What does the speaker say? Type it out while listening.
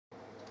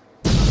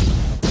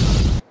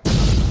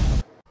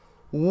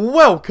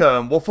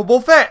Welcome,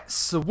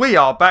 WolfTheWolfettes! We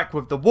are back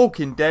with The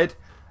Walking Dead,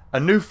 A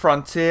New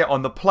Frontier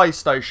on the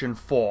PlayStation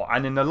 4.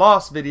 And in the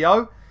last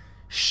video,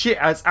 shit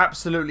has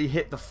absolutely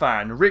hit the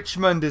fan.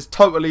 Richmond is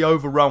totally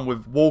overrun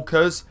with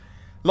walkers.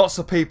 Lots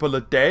of people are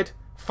dead.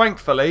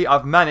 Thankfully,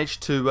 I've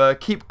managed to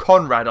keep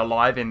Conrad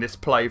alive in this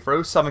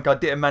playthrough. Something I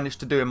didn't manage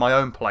to do in my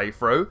own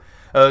playthrough.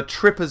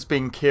 Tripper's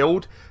been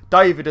killed.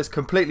 David has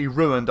completely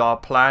ruined our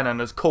plan and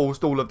has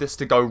caused all of this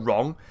to go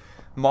wrong.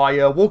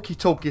 My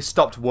walkie-talkie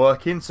stopped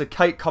working, so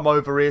Kate come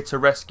over here to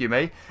rescue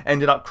me.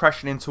 Ended up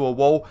crashing into a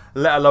wall,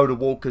 let a load of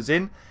walkers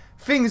in.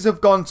 Things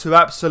have gone to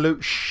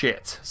absolute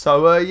shit.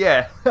 So,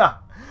 yeah.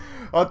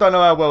 I don't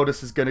know how well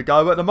this is going to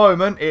go. At the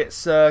moment,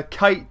 it's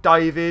Kate,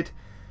 David,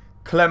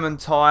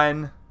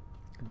 Clementine,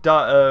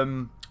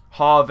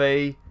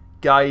 Harvey,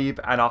 Gabe,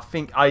 and I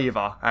think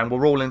Ava. And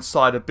we're all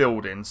inside a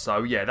building.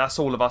 So, yeah, that's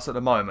all of us at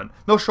the moment.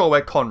 Not sure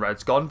where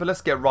Conrad's gone, but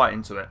let's get right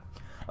into it.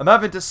 I'm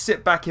having to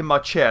sit back in my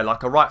chair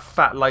like a right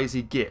fat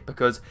lazy git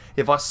because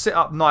if I sit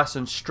up nice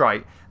and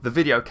straight, the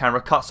video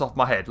camera cuts off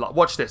my head. Like,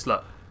 watch this,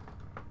 look.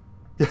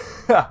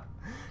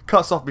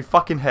 Cuts off my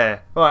fucking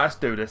hair. Alright, let's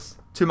do this.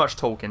 Too much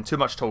talking, too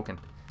much talking.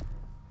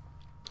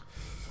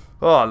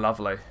 Oh,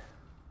 lovely.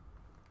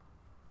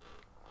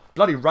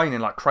 Bloody raining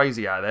like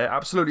crazy out there.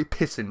 Absolutely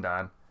pissing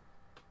down.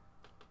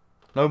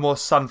 No more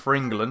sun for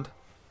England.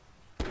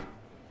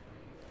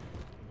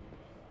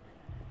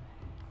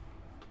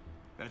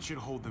 That should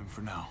hold them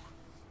for now.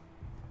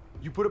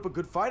 You put up a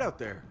good fight out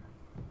there.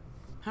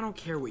 I don't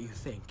care what you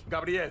think.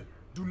 Gabriel,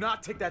 do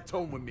not take that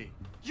tone with me.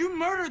 You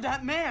murdered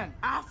that man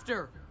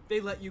after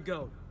they let you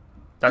go.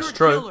 That's You're a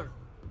true. Killer,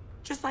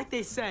 just like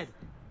they said.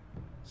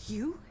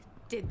 You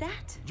did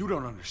that? You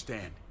don't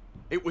understand.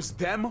 It was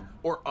them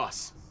or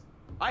us.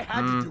 I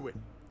had to do it.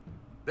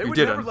 They would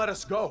never let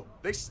us go.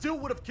 They still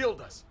would have killed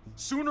us,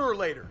 sooner or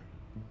later.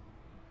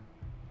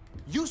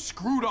 You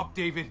screwed up,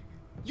 David.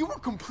 You were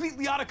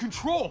completely out of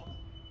control.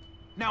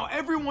 Now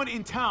everyone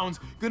in town's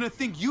gonna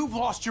think you've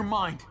lost your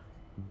mind.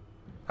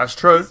 That's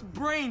true. His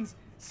brains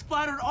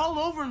splattered all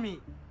over me.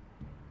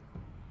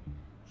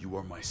 You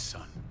are my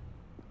son.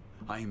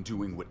 I am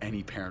doing what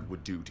any parent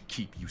would do to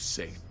keep you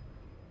safe.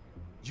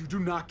 You do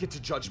not get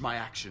to judge my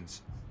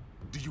actions.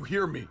 Do you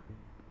hear me?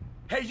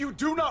 Hey, you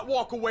do not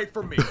walk away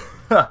from me.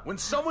 When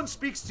someone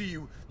speaks to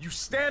you, you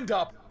stand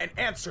up and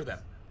answer them.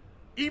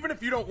 Even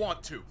if you don't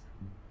want to.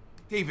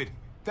 David,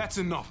 that's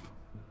enough.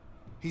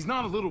 He's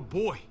not a little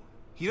boy.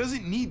 He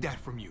doesn't need that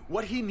from you.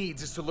 What he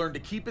needs is to learn to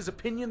keep his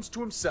opinions to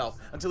himself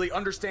until he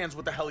understands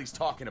what the hell he's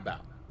talking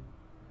about.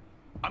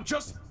 I'm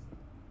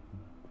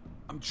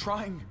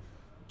trying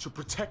to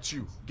protect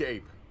you,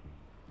 Gabe.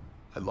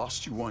 I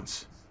lost you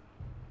once.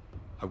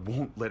 I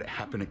won't let it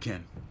happen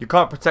again. You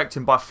can't protect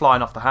him by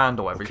flying off the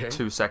handle every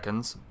 2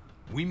 seconds.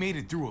 We made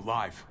it through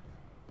alive.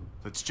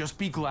 Let's just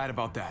be glad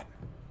about that.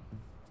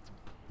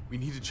 We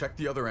need to check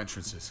the other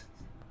entrances.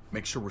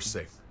 Make sure we're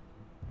safe.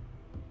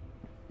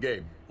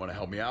 Gabe, want to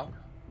help me out?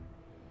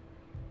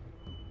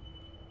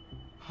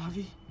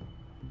 Javi?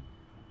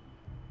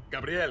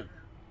 Gabriel.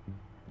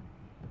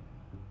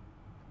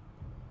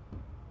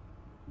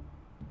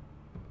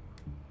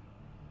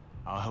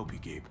 I'll help you,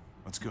 Gabe.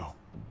 Let's go.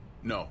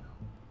 No.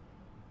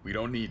 We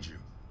don't need you.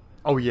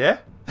 Oh, yeah?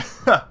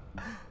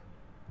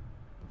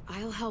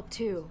 I'll help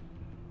too.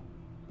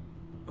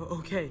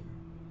 Okay.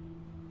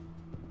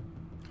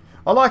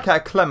 I like how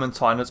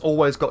Clementine has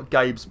always got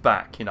Gabe's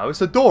back, you know.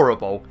 It's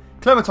adorable.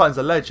 Clementine's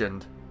a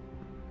legend.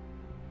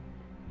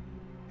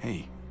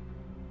 Hey,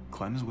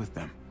 Clem's with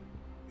them.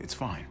 It's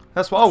fine.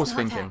 That's what I was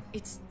thinking.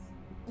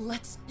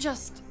 Let's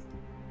just...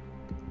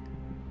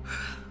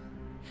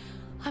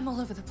 I'm all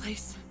over the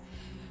place.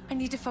 I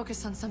need to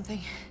focus on something.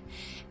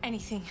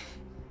 Anything.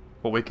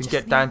 Well, we can Just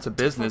get down need to to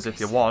business if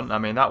you focus want. I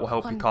mean, that will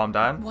help you calm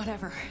down.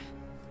 Whatever.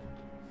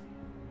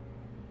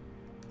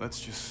 Let's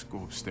just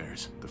go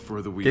upstairs. The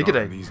further we Giggity.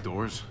 are from these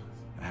doors,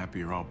 the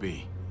happier I'll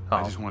be. Oh.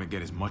 I just want to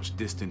get as much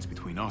distance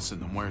between us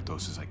and the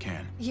muertos as I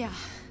can. Yeah.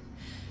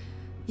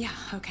 Yeah,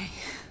 okay.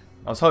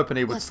 I was hoping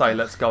he would Let's say, go.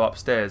 let's go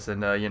upstairs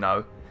and, you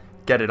know,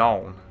 get it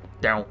on.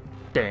 Down,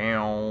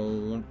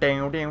 down,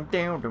 down, down,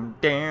 down, down,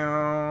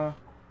 down.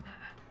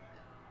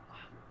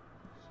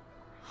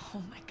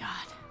 Oh my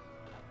god.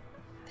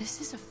 This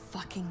is a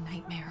fucking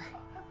nightmare.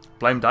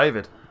 Blame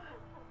David.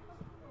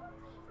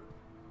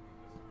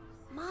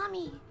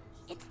 Mommy,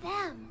 it's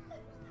them.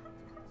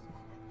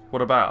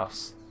 What about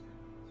us?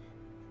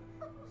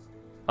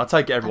 I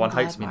take it everyone I'm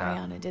glad hates me now.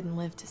 Mariana didn't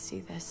live to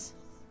see this.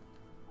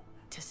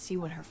 To see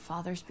what her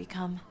father's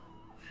become.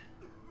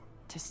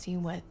 To see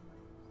what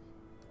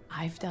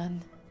I've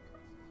done.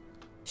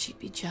 She'd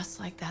be just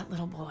like that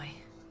little boy.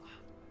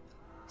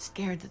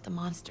 Scared that the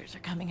monsters are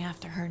coming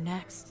after her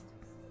next.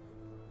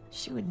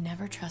 She would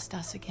never trust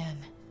us again.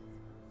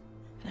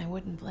 And I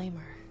wouldn't blame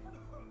her.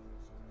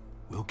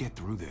 We'll get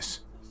through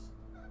this.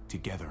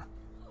 Together.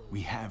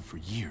 We have for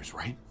years,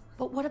 right?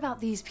 But what about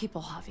these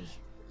people, Javi?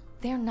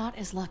 They're not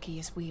as lucky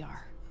as we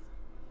are.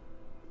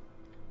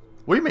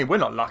 What do you mean we're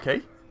not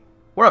lucky?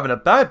 We're having a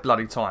bad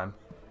bloody time.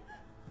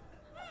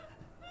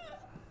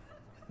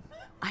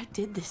 I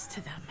did this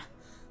to them.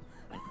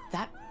 But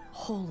that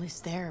hole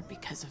is there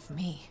because of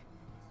me.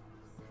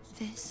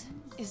 This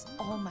is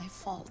all my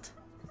fault.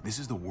 This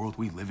is the world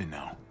we live in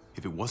now.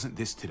 If it wasn't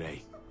this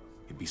today,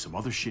 it'd be some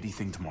other shitty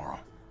thing tomorrow.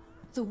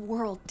 The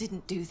world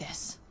didn't do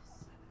this.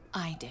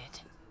 I did.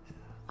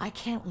 I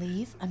can't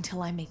leave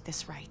until I make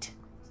this right.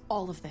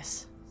 All of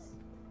this.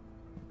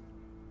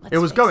 It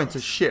was Let's going fix to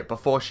this shit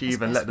before she as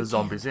even best let the we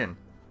zombies can. in.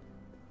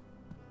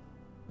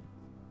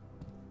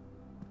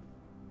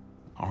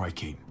 All right,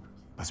 Kate.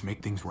 Let's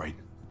make things right.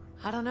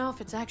 I don't know if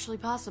it's actually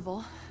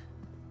possible,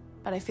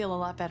 but I feel a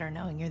lot better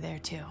knowing you're there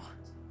too.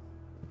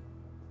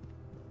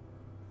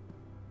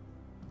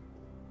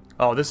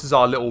 Oh, this is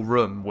our little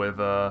room with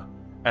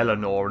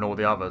Eleanor and all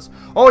the others.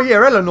 Oh yeah,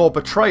 Eleanor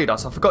betrayed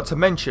us. I forgot to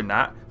mention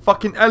that.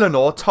 Fucking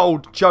Eleanor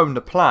told Joan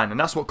the plan, and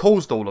that's what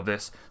caused all of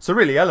this. So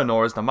really,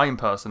 Eleanor is the main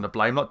person to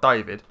blame, not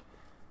David.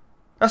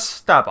 Let's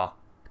stab her.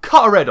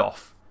 Cut her head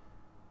off.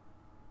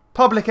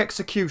 Public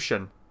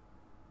execution.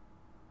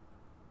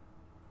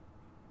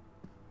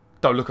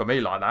 Don't look at me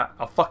like that.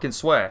 I fucking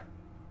swear.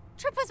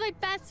 Tripp was my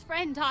best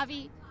friend,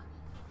 Javi.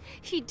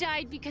 He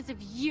died because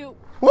of you.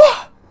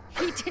 What?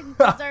 He didn't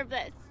deserve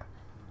this.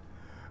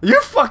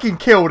 You fucking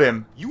killed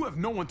him. You have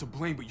no one to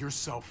blame but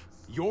yourself.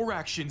 Your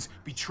actions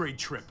betrayed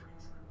Tripp.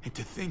 And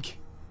to think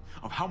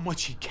of how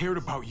much he cared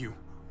about you.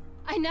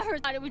 I never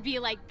thought it would be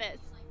like this.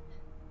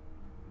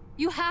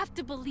 You have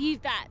to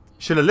believe that.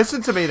 Should have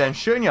listened to me then,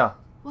 shouldn't ya?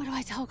 What do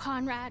I tell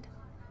Conrad?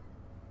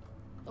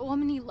 The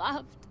woman he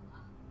loved.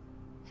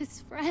 His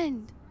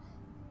friend.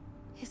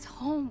 His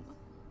home.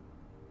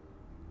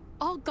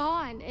 All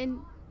gone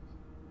in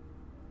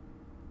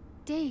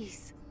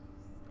days.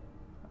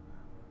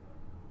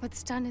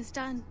 What's done is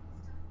done.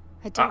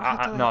 I don't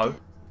have to like no. it.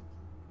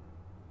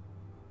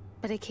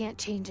 But I can't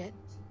change it.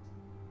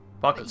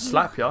 If I could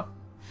slap ya.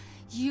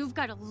 You've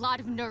got a lot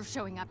of nerve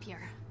showing up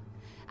here.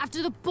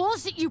 After the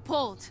bullshit you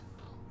pulled.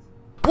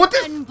 What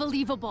the?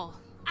 Unbelievable.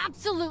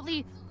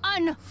 Absolutely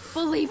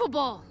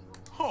unbelievable.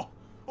 Oh,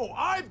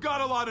 I've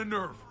got a lot of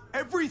nerve.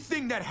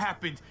 Everything that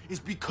happened is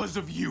because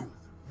of you.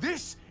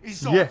 This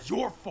is all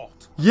your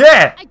fault.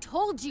 Yeah. I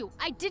told you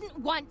I didn't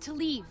want to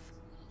leave.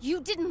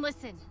 You didn't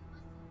listen.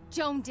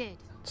 Joan did.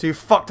 So you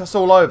fucked us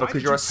all over Why because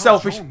did you're you a tell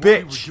selfish Joan what we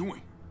were bitch.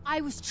 doing?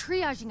 I was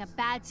triaging a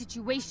bad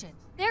situation.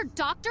 Their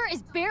doctor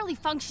is barely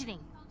functioning.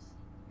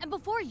 And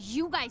before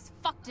you guys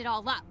fucked it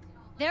all up,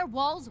 their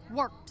walls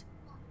worked.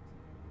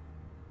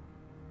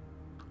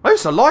 I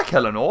used to like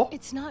Eleanor.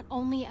 It's not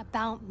only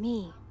about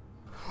me.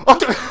 Oh,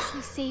 We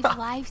actually save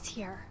lives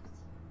here.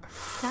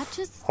 Not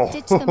just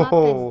stitch them up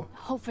and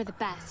hope for the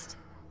best.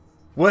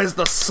 Where's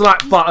the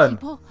slap These button?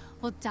 people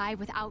will die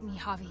without me,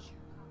 Javi.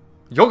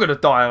 You're gonna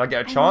die and I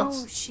get a I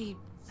chance. know she,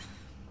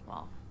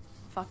 well,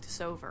 fucked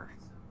us over.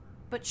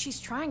 But she's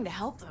trying to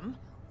help them.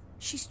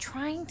 She's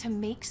trying to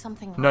make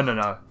something No, right. no,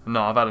 no.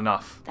 No, I've had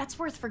enough. That's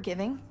worth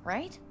forgiving,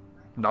 right?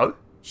 No?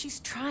 She's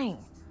trying.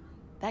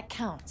 That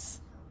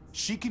counts.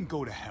 She can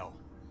go to hell.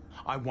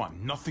 I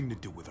want nothing to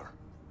do with her.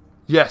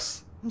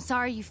 Yes. I'm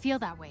sorry you feel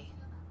that way.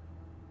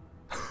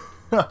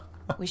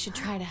 We should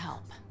try to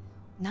help.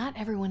 Not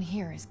everyone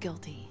here is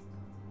guilty.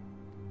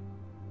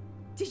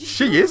 Did you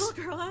She see the is?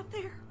 little girl out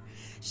there?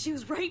 She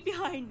was right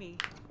behind me.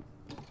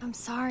 I'm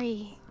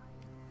sorry.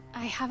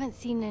 I haven't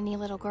seen any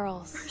little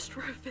girls. First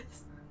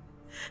Rufus.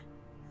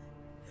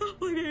 Oh,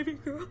 my baby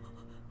girl.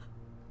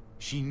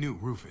 She knew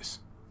Rufus.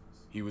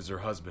 He was her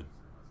husband.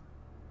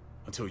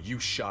 Until you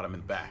shot him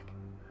in the back.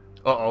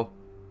 Uh-oh.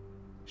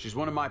 She's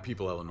one of my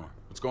people, Eleanor.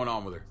 What's going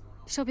on with her?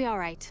 She'll be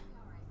alright.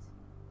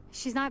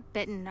 She's not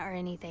bitten or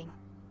anything.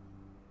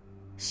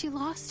 She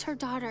lost her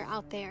daughter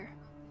out there.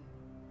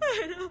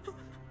 I know.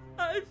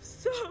 I'm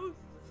so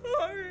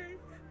sorry.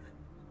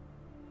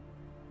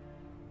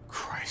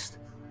 Christ,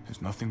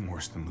 there's nothing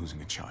worse than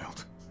losing a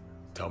child.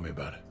 Tell me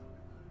about it.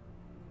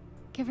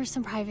 Give her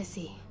some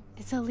privacy.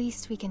 It's the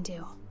least we can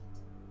do.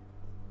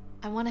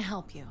 I want to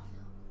help you.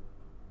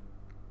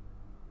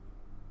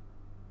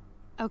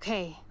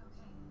 Okay.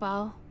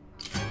 Well,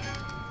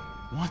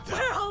 What the?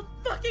 We're all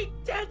fucking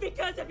dead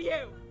because of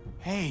you.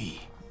 Hey,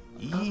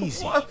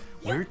 easy. What?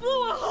 You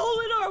blew a hole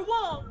in our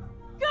wall.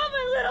 Got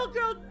my little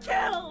girl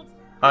killed.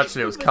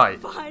 Actually, it was He Kate.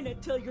 Fine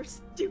until your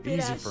stupid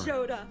Easy ass for me.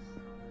 showed up.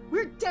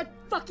 We're dead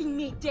fucking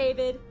meat,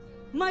 David.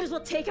 Might as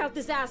well take out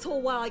this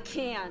asshole while I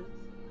can.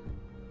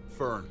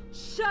 Fern.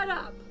 Shut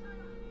up.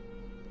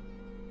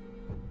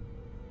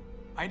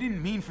 I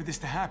didn't mean for this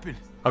to happen.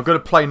 I'm gonna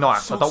play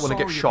nice. So I don't want to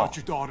get sorry shot. about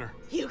your daughter.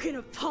 You can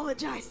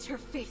apologize to her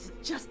face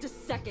in just a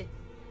second.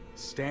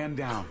 Stand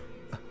down.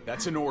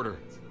 That's an order.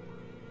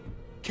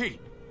 Kate,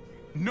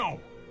 no.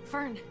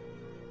 Fern,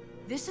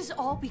 this is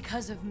all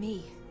because of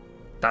me.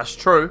 That's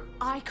true.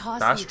 I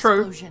caused That's the true.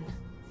 explosion.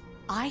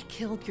 I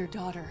killed your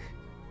daughter.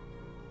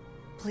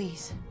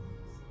 Please,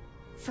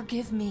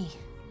 forgive me.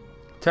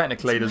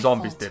 Technically, It's the my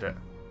zombies fault. did it.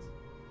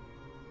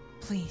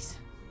 Please.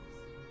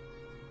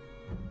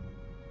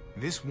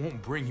 This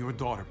won't bring your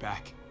daughter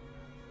back.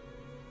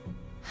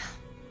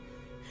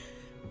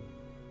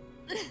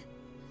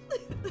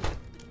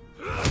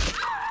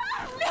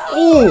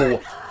 Ooh!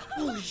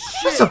 Holy shit.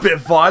 That's a bit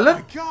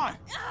violent. God!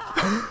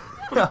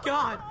 Oh my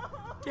God!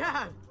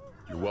 Dad!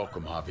 You're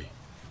welcome, Javi.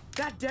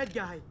 That dead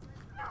guy!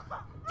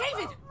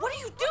 David, what are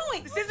you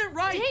doing? This isn't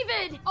right!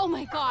 David! Oh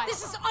my God.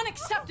 This is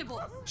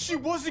unacceptable. She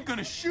wasn't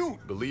gonna shoot!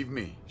 Believe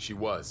me, she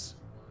was.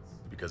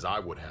 Because I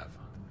would have.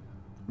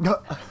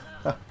 No.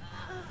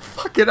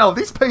 Fucking hell,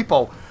 these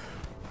people.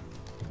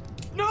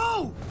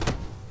 No!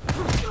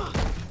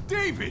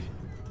 David!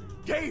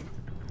 Gabe!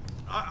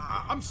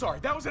 I'm sorry,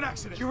 that was an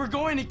accident. You were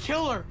going to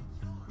kill her!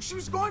 She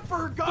was going for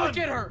her gun. Look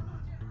at her!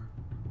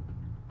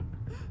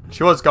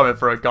 She was going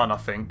for a gun, I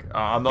think.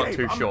 I'm not Gabe,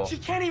 too sure. She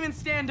can't even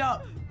stand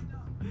up!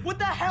 What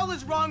the hell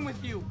is wrong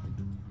with you?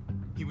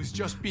 He was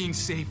just being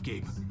safe,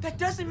 Gabe. That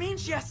doesn't mean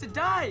she has to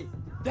die!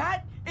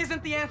 That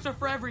isn't the answer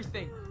for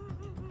everything!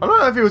 I don't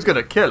know if he was going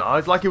to kill her.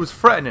 It's like he was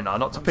threatening her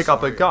not to pick up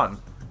a sorry.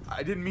 gun.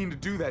 I didn't mean to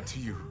do that to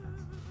you.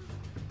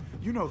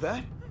 You know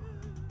that.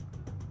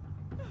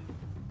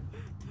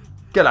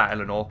 Get out,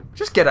 Eleanor.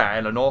 Just get out,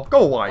 Eleanor.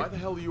 Go away. Why the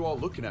hell are you all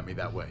looking at me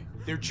that way?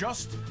 They're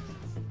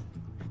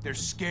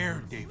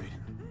scared, David.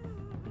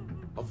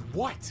 Of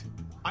what?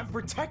 I'm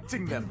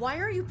protecting them. Why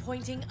are you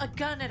pointing a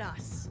gun at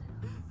us?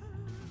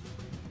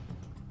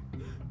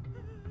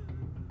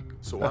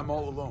 So I'm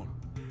all alone.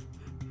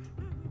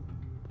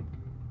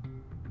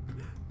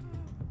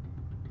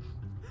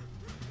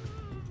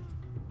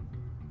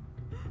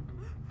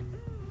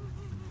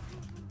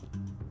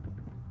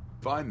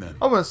 Fine then.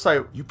 I'm going to say...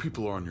 You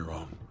people are on your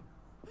own.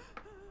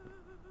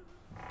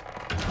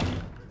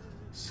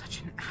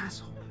 Such an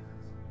asshole.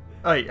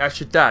 Hey, that's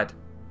your dad.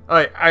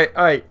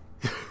 Hey.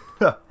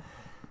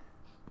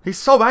 He's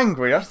so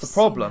angry, that's the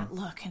problem. I've seen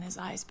that look in his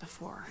eyes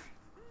before.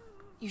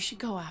 You should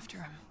go after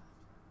him.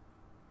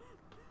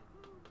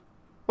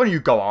 Why don't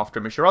you go after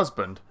him? It's your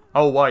husband.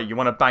 Oh, wait, you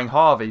want to bang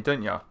Harvey,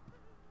 don't you?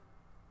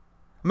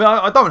 I mean,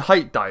 I don't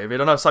hate David.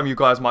 I know some of you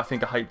guys might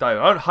think I hate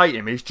David. I don't hate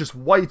him. He's just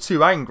way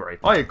too angry.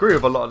 I agree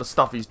with a lot of the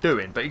stuff he's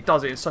doing, but he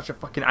does it in such a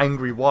fucking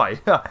angry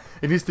way.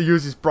 He needs to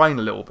use his brain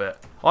a little bit.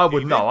 I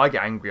would know. I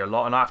get angry a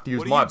lot, and I have to use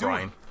What are my you doing?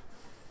 brain.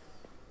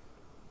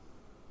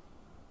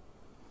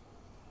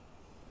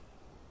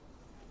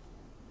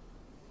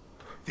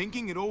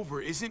 Thinking it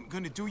over isn't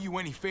gonna do you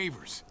any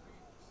favors.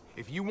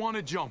 If you want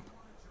to jump,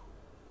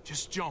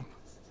 just jump.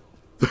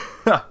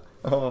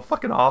 Oh,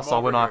 fucking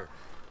arsehole when I... Here.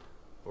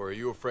 Or are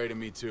you afraid of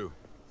me too?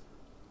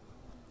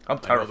 I'm I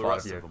know the terrified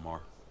rest of of you. them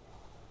are.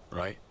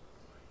 Right?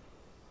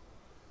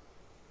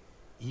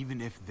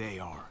 Even if they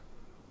are,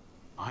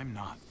 I'm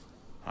not.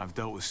 I've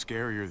dealt with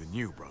scarier than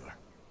you, brother.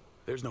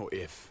 There's no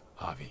if,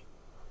 Javi.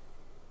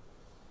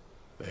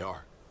 They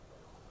are.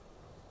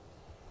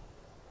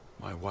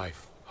 My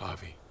wife,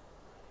 Javi.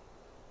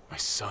 My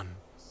son.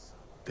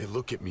 They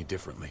look at me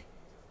differently.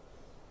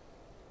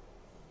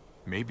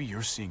 Maybe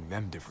you're seeing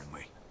them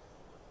differently.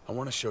 I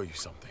want to show you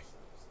something.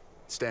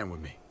 Stand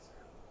with me.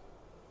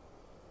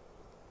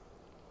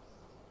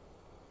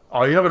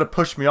 Oh, you're not going to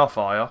push me off,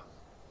 are you?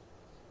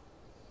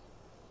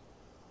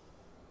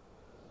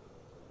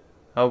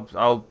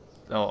 I'll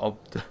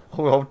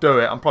do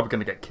it. I'm probably going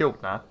to get killed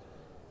now.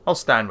 I'll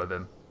stand with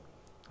him.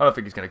 I don't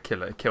think he's going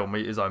to kill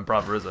me, his own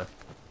brother, is he?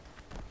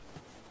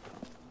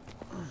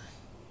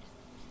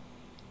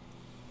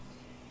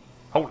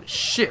 Holy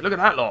shit, look at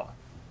that lot.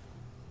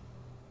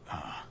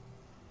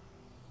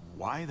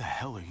 Why the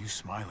hell are you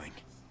smiling?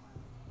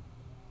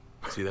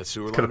 See that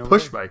sewer He's line going to over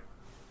push there? me.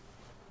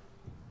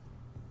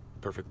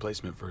 Perfect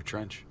placement for a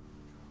trench.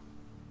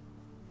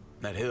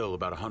 That hill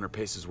about 100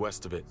 paces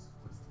west of it.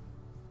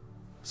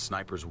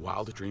 Sniper's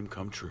wild dream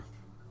come true.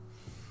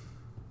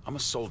 I'm a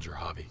soldier,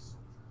 Javi.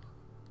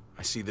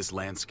 I see this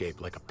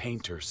landscape like a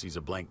painter sees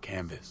a blank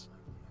canvas.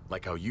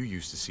 Like how you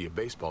used to see a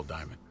baseball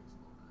diamond.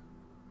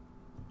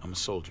 I'm a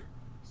soldier.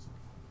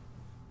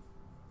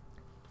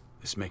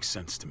 This makes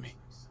sense to me.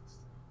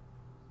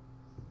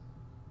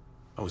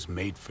 I was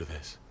made for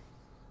this.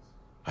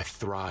 I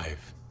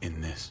thrive in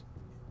this.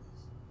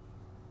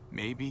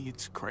 Maybe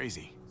it's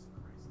crazy.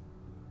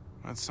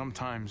 But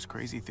sometimes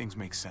crazy things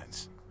make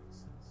sense.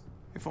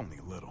 If only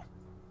a little.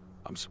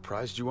 I'm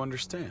surprised you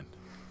understand.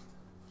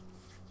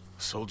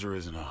 A soldier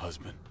isn't a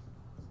husband.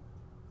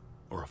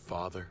 Or a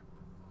father.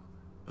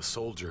 A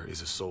soldier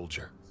is a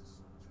soldier.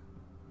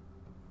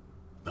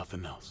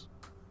 Nothing else.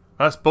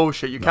 That's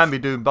bullshit. You can be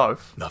doing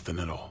both. Nothing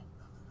at all.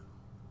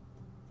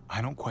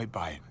 I don't quite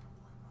buy it.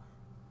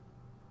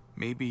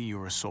 Maybe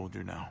you're a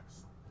soldier now,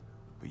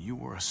 but you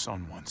were a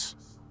son once.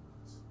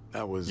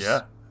 That was...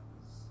 Yeah.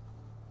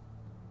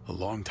 a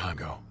long time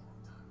ago.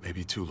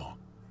 Maybe too long.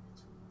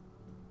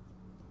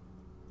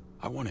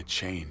 I want to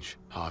change,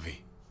 Javi.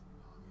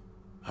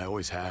 I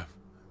always have.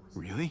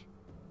 Really?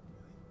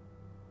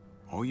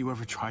 All you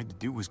ever tried to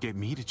do was get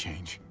me to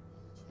change.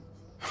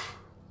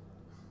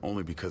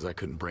 Only because I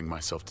couldn't bring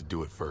myself to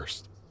do it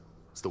first.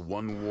 It's the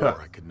one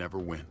war I could never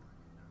win.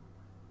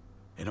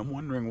 And I'm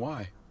wondering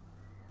why.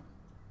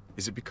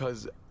 Is it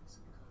because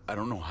I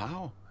don't know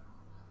how?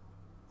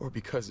 Or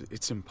because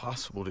it's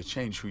impossible to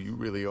change who you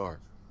really are?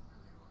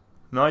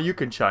 No, you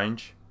can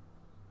change.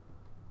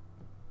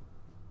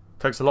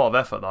 Takes a lot of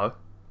effort, though.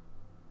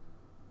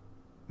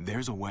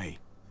 There's a way.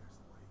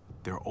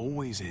 There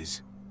always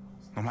is.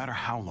 No matter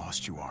how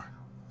lost you are.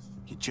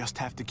 You just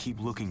have to keep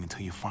looking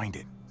until you find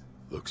it.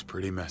 Looks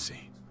pretty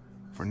messy.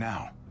 For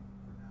now.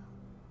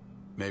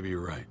 Maybe you're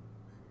right.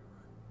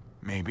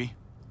 Maybe.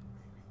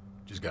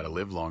 Just gotta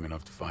live long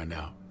enough to find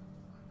out.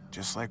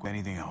 Just like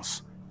anything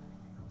else.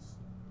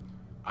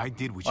 I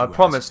did what you I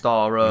promised asked.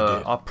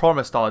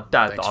 our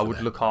dad Thanks that I for would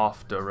that. look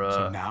after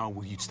So now,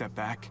 will you step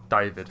back?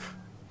 David.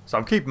 So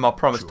I'm keeping my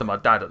promise to Sure. my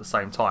dad at the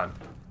same time.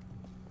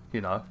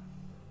 You know.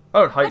 I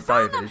don't hate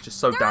found David, them! he's just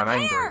so They're damn up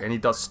angry here! and he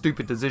does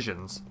stupid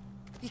decisions.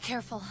 Be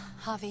careful,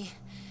 Javi.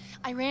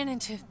 I ran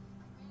into...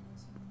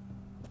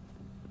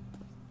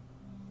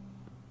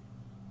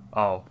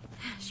 Oh.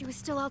 She was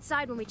still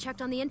outside when we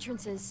checked on the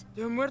entrances.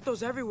 There are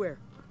muertos everywhere.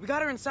 We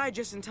got her inside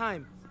just in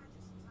time.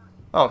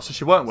 Oh, so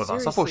she weren't with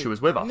us. I thought she Seriously,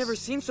 was with us. I've never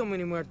seen so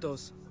many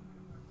muertos.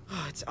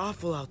 Oh, it's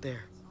awful out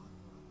there.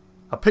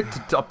 I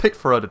picked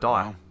for her to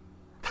die.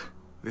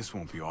 This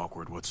won't be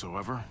awkward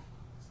whatsoever.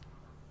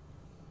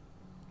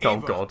 Oh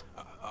Ava, god.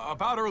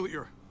 About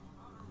earlier.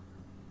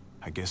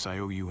 I guess I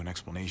owe you an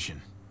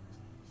explanation.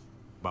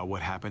 About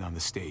what happened on the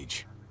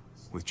stage.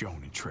 With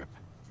Joan and Tripp.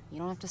 You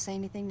don't have to say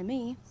anything to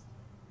me.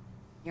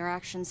 Your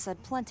actions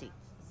said plenty.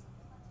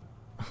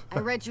 I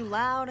read you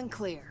loud and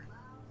clear.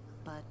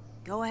 But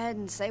go ahead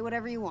and say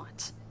whatever you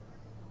want.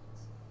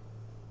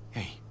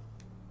 Hey,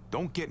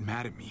 don't get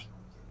mad at me.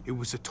 It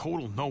was a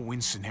total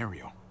no-win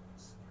scenario.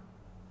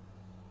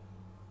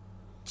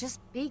 Just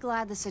be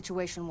glad the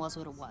situation was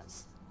what it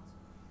was.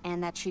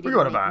 And that she What are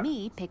you didn't on make about?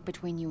 me pick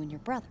between you and your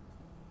brother.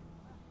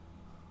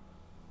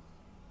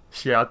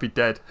 Yeah, I'd be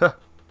dead.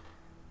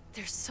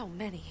 There's so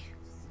many.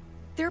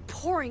 They're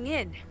pouring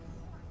in.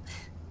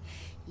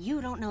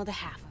 You don't know the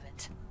half of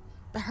it.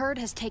 The herd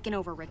has taken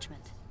over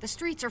Richmond. The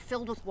streets are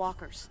filled with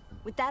walkers.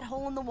 With that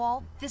hole in the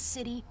wall, this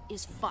city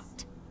is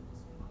fucked.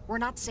 We're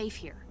not safe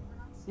here.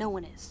 No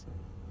one is.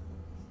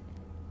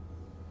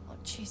 Oh,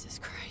 Jesus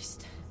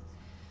Christ.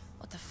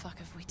 What the fuck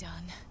have we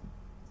done?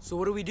 So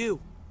what do we do?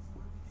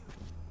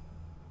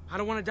 I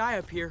don't want to die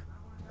up here.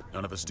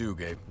 None of us do,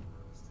 Gabe.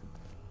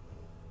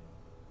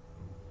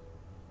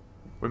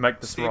 We make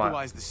this right.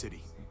 Stabilize the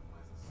city.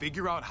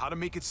 Figure out how to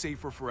make it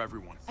safer for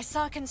everyone. I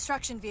saw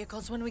construction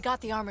vehicles when we got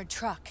the armored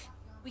truck.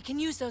 We can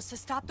use those to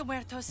stop the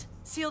muertos,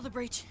 seal the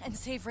breach, and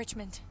save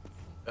Richmond.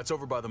 That's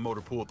over by the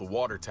motor pool at the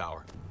water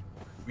tower.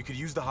 We could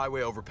use the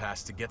highway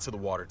overpass to get to the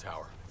water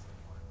tower.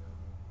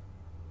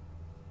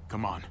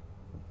 Come on.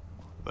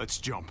 Let's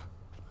jump.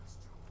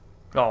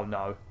 Oh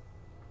no.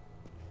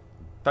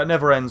 That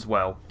never ends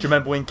well. Do you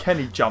remember when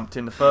Kenny jumped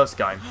in the first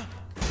game?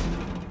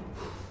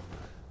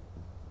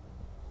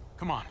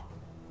 Come on.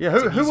 Yeah,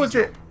 It's an who easy was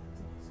jump. it?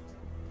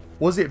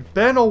 Was it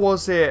Ben or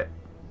was it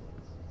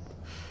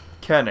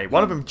Kenny?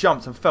 One of them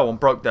jumped and fell and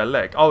broke their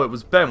leg. Oh, it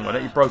was Ben when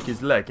he broke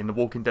his leg in The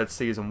Walking Dead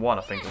Season 1,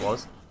 I think it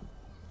was.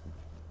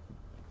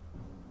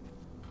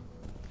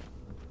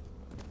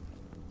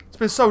 It's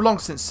been so long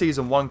since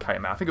Season 1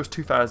 came out. I think it was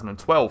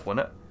 2012,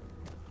 wasn't it?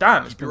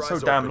 Damn, it's Keep been your so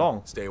eyes damn open.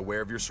 long. Stay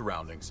aware of your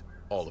surroundings.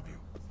 All of you.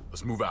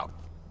 Let's move out.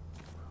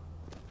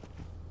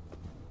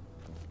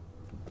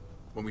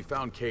 When we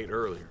found Kate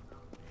earlier,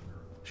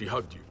 she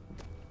hugged you.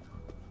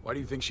 Why do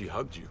you think she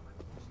hugged you?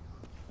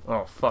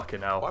 Oh,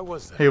 fucking hell. Why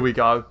was that? Here we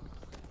go.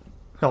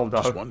 Oh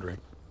no. Just wondering.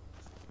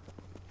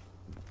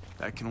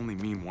 That can only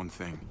mean one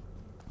thing.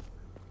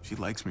 She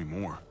likes me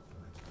more.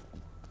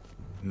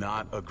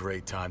 Not a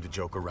great time to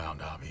joke around,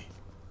 Javi.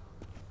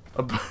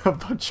 I'm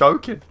not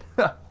joking.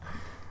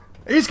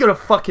 He's gonna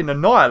fucking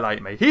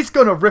annihilate me. He's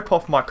gonna rip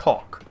off my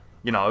cock,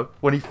 you know,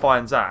 when he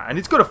finds out. And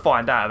he's gonna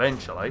find out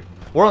eventually.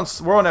 We're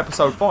on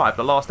episode 5,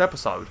 the last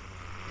episode.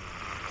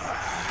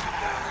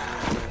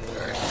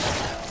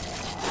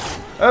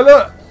 Hey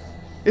look!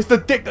 It's the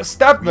dick that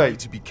stabbed We me! need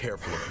to be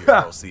careful up here, or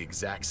else the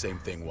exact same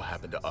thing will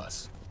happen to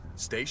us.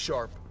 Stay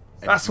sharp,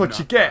 and That's do what not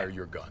you get. fire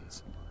your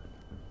guns.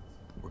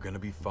 We're gonna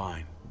be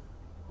fine.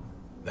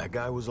 That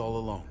guy was all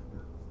alone.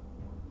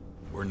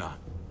 We're not.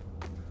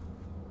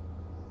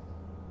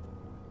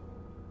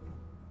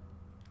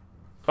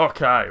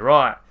 Okay,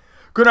 right.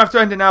 Gonna have to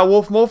end it now,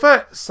 Wolf.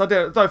 I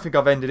don't think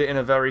I've ended it in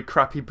a very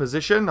crappy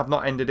position. I've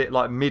not ended it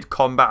like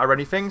mid-combat or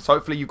anything, so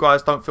hopefully you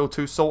guys don't feel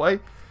too salty.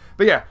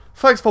 But yeah,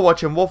 thanks for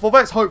watching, Wolf.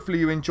 Hopefully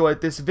you enjoyed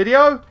this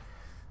video.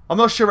 I'm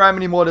not sure how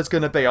many more there's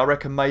going to be. I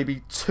reckon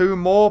maybe 2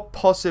 more,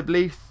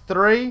 possibly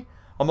 3.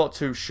 I'm not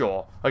too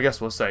sure. I guess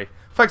we'll see.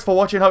 Thanks for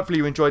watching. Hopefully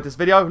you enjoyed this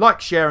video. Like,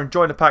 share, and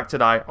join the pack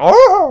today.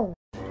 Oh!